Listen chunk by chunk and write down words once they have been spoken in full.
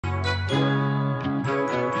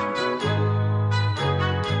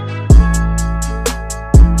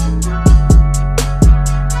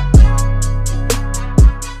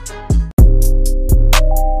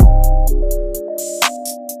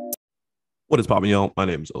What is popping, y'all? My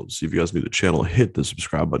name is LC. If you guys new to the channel, hit the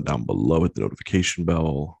subscribe button down below, hit the notification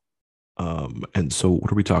bell. And so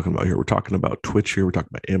what are we talking about here? We're talking about Twitch here, we're talking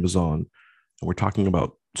about Amazon, and we're talking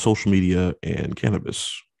about social media and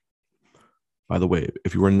cannabis. By the way,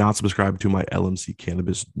 if you are not subscribed to my LMC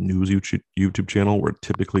Cannabis News YouTube channel, where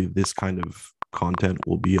typically this kind of content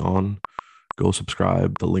will be on, go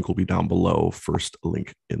subscribe. The link will be down below. First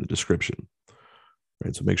link in the description.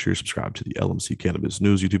 Right. So make sure you're subscribed to the LMC Cannabis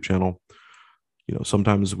News YouTube channel.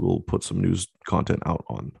 Sometimes we'll put some news content out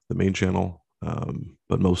on the main channel,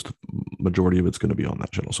 but majority of it's going to be on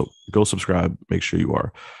that channel. So go subscribe, make sure you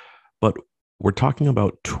are. But we're talking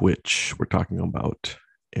about Twitch. We're talking about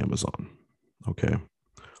Amazon. Okay.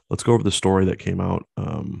 Let's go over the story that came out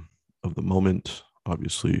of The Moment.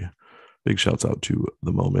 Obviously, big shouts out to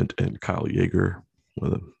The Moment and Kyle Yeager,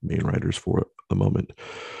 one of the main writers for The Moment.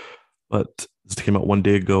 But this came out one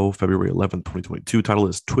day ago, February 11th, 2022. Title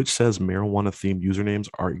is Twitch says marijuana-themed usernames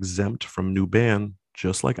are exempt from new ban,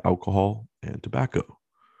 just like alcohol and tobacco.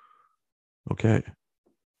 Okay.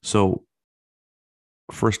 So,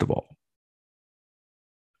 first of all,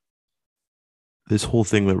 this whole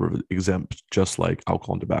thing that we're exempt just like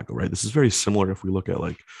alcohol and tobacco, right? This is very similar if we look at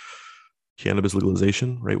like cannabis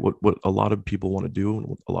legalization, right? What a lot of people want to do,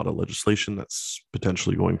 and a lot of legislation that's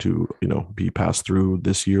potentially going to, be passed through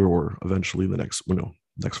this year or eventually the next,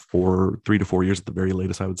 next 3 to 4 years at the very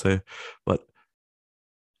latest, I would say. But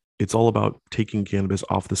it's all about taking cannabis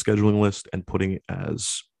off the scheduling list and putting it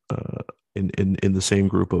as in the same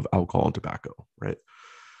group of alcohol and tobacco, right?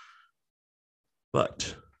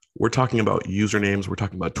 But we're talking about usernames. We're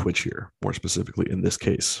talking about Twitch here, more specifically in this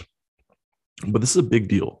case. But this is a big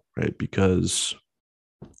deal, right? Because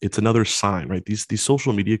it's another sign, right? These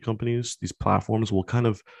social media companies, these platforms will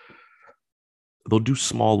they'll do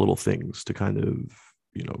small little things to kind of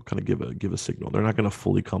give a signal. They're not going to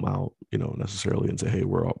fully come out, necessarily and say, hey,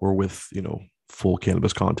 we're with, full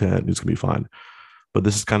cannabis content. It's going to be fine. But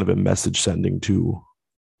this is kind of a message sending to,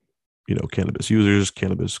 cannabis users,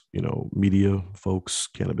 cannabis, media folks,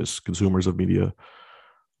 cannabis consumers of media.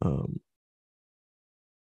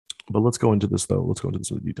 But let's go into this, though. Let's go into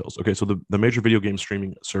some of the details. Okay, so the major video game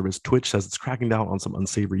streaming service Twitch says it's cracking down on some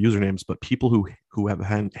unsavory usernames, but people who have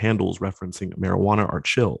handles referencing marijuana are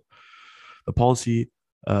chill. The policy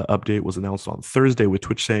update was announced on Thursday, with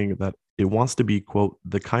Twitch saying that it wants to be, quote,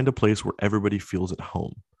 the kind of place where everybody feels at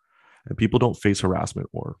home and people don't face harassment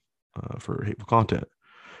or for hateful content.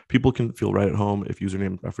 People can feel right at home if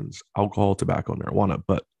usernames reference alcohol, tobacco, and marijuana,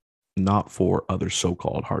 but not for other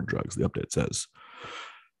so-called hard drugs, the update says.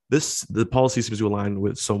 The policy seems to align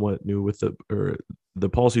with somewhat new with the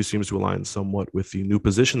policy seems to align somewhat with the new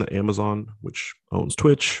position that Amazon, which owns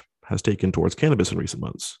Twitch, has taken towards cannabis in recent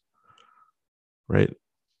months. Right.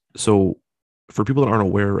 So for people that aren't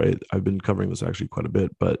aware, right, I've been covering this actually quite a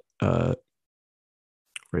bit, but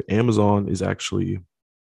right, Amazon is actually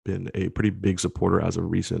been a pretty big supporter as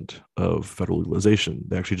of recent of federal legalization.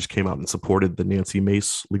 They actually just came out and supported the Nancy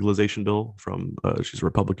Mace legalization bill from she's a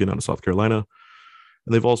Republican out of South Carolina.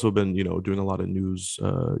 And they've also been, doing a lot of news,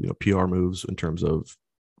 PR moves in terms of,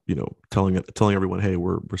 telling everyone, hey,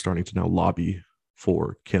 we're starting to now lobby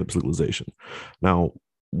for cannabis legalization. Now,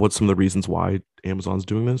 what's some of the reasons why Amazon's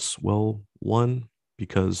doing this? Well, one,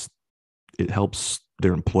 because it helps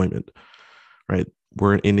their employment, right?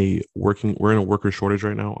 We're in a worker shortage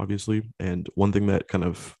right now, obviously, and one thing that kind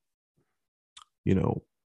of,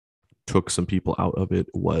 took some people out of it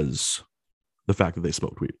was the fact that they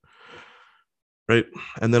smoked weed. Right.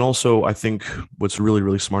 And then also, I think what's really,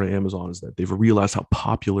 really smart at Amazon is that they've realized how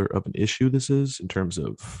popular of an issue this is in terms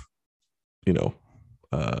of,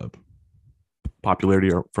 uh,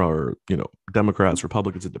 popularity for, Democrats,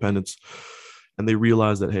 Republicans, Independents. And they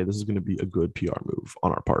realize that, hey, this is going to be a good PR move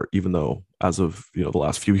on our part, even though as of, the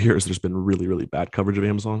last few years, there's been really, really bad coverage of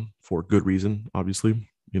Amazon for good reason, obviously,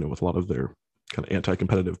 with a lot of their kind of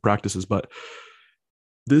anti-competitive practices. But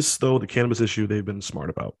this, though, the cannabis issue, they've been smart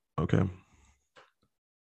about. Okay.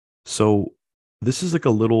 So this is like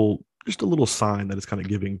just a little sign that it's kind of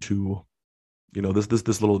giving to,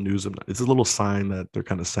 this little news. It's a little sign that they're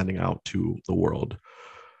kind of sending out to the world,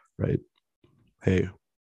 right? Hey,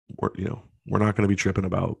 we're not going to be tripping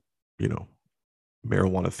about,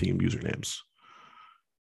 marijuana themed usernames.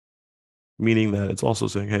 Meaning that it's also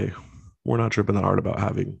saying, hey, we're not tripping that hard about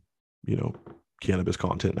having, cannabis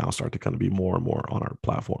content now start to kind of be more and more on our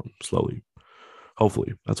platform slowly.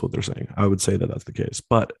 Hopefully, that's what they're saying. I would say that that's the case.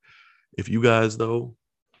 But if you guys, though,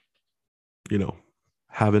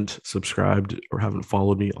 haven't subscribed or haven't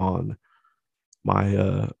followed me on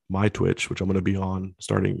my Twitch, which I'm going to be on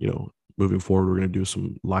starting, moving forward, we're going to do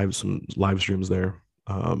some live streams there.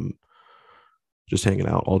 just hanging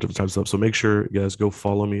out, all different types of stuff. So make sure you guys go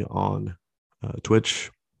follow me on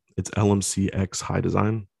Twitch. It's LMCX High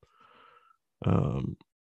Design.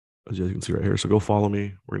 As you can see right here. So go follow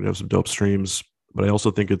me. We're gonna have some dope streams. But I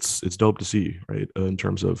also think it's dope to see, right, in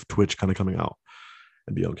terms of Twitch kind of coming out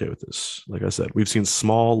and be okay with this. Like I said, we've seen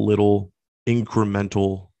small, little,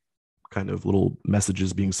 incremental kind of little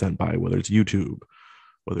messages being sent by whether it's YouTube,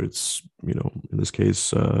 whether it's, you know, in this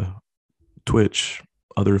case, Twitch,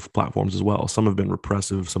 other platforms as well. Some have been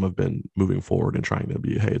repressive, some have been moving forward and trying to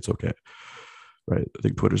be, hey, it's okay, right? I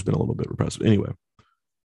think Twitter's been a little bit repressive. Anyway,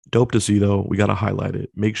 dope to see though. We got to highlight it.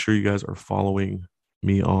 Make sure you guys are following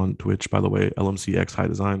me on Twitch, by the way, LMCX High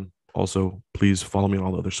Design. Also, please follow me on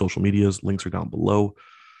all the other social medias. Links are down below.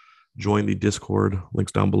 Join the Discord,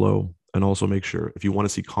 links down below. And also make sure if you want to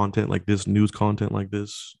see content like this, news content like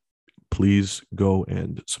this, please go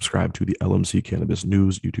and subscribe to the LMC Cannabis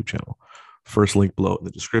News YouTube channel. First link below in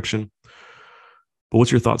the description. But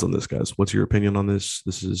what's your thoughts on this, guys? What's your opinion on this?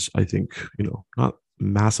 This is, I think, you know, not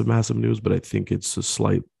massive news, but I think it's a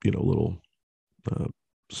slight, you know, little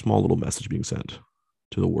small little message being sent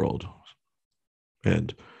to the world.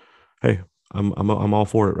 And hey, I'm all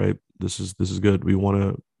for it, right? This is good. We want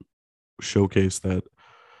to showcase that,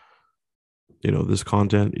 you know, this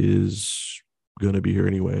content is going to be here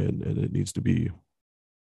anyway, and it needs to be,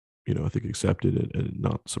 you know, I think accepted and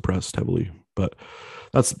not suppressed heavily. But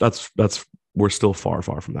that's we're still far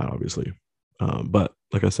from that, obviously. But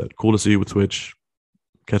like I said, cool to see you with Twitch.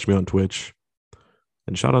 Catch me on Twitch,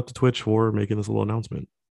 and shout out to Twitch for making this little announcement.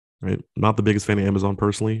 Right, not the biggest fan of Amazon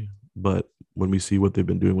personally, but when we see what they've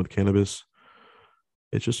been doing with cannabis,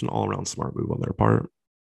 it's just an all-around smart move on their part,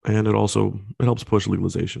 and it helps push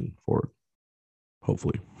legalization forward.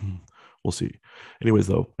 Hopefully, we'll see. Anyways,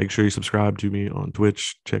 though, make sure you subscribe to me on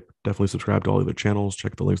Twitch. Definitely subscribe to all the other channels.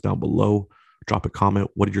 Check the links down below. Drop a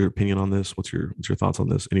comment. What is your opinion on this? What's your thoughts on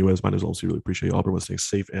this? Anyways, my name is also really appreciate you all. Everyone staying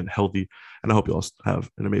safe and healthy, and I hope you all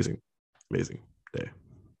have an amazing day.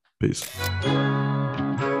 Peace.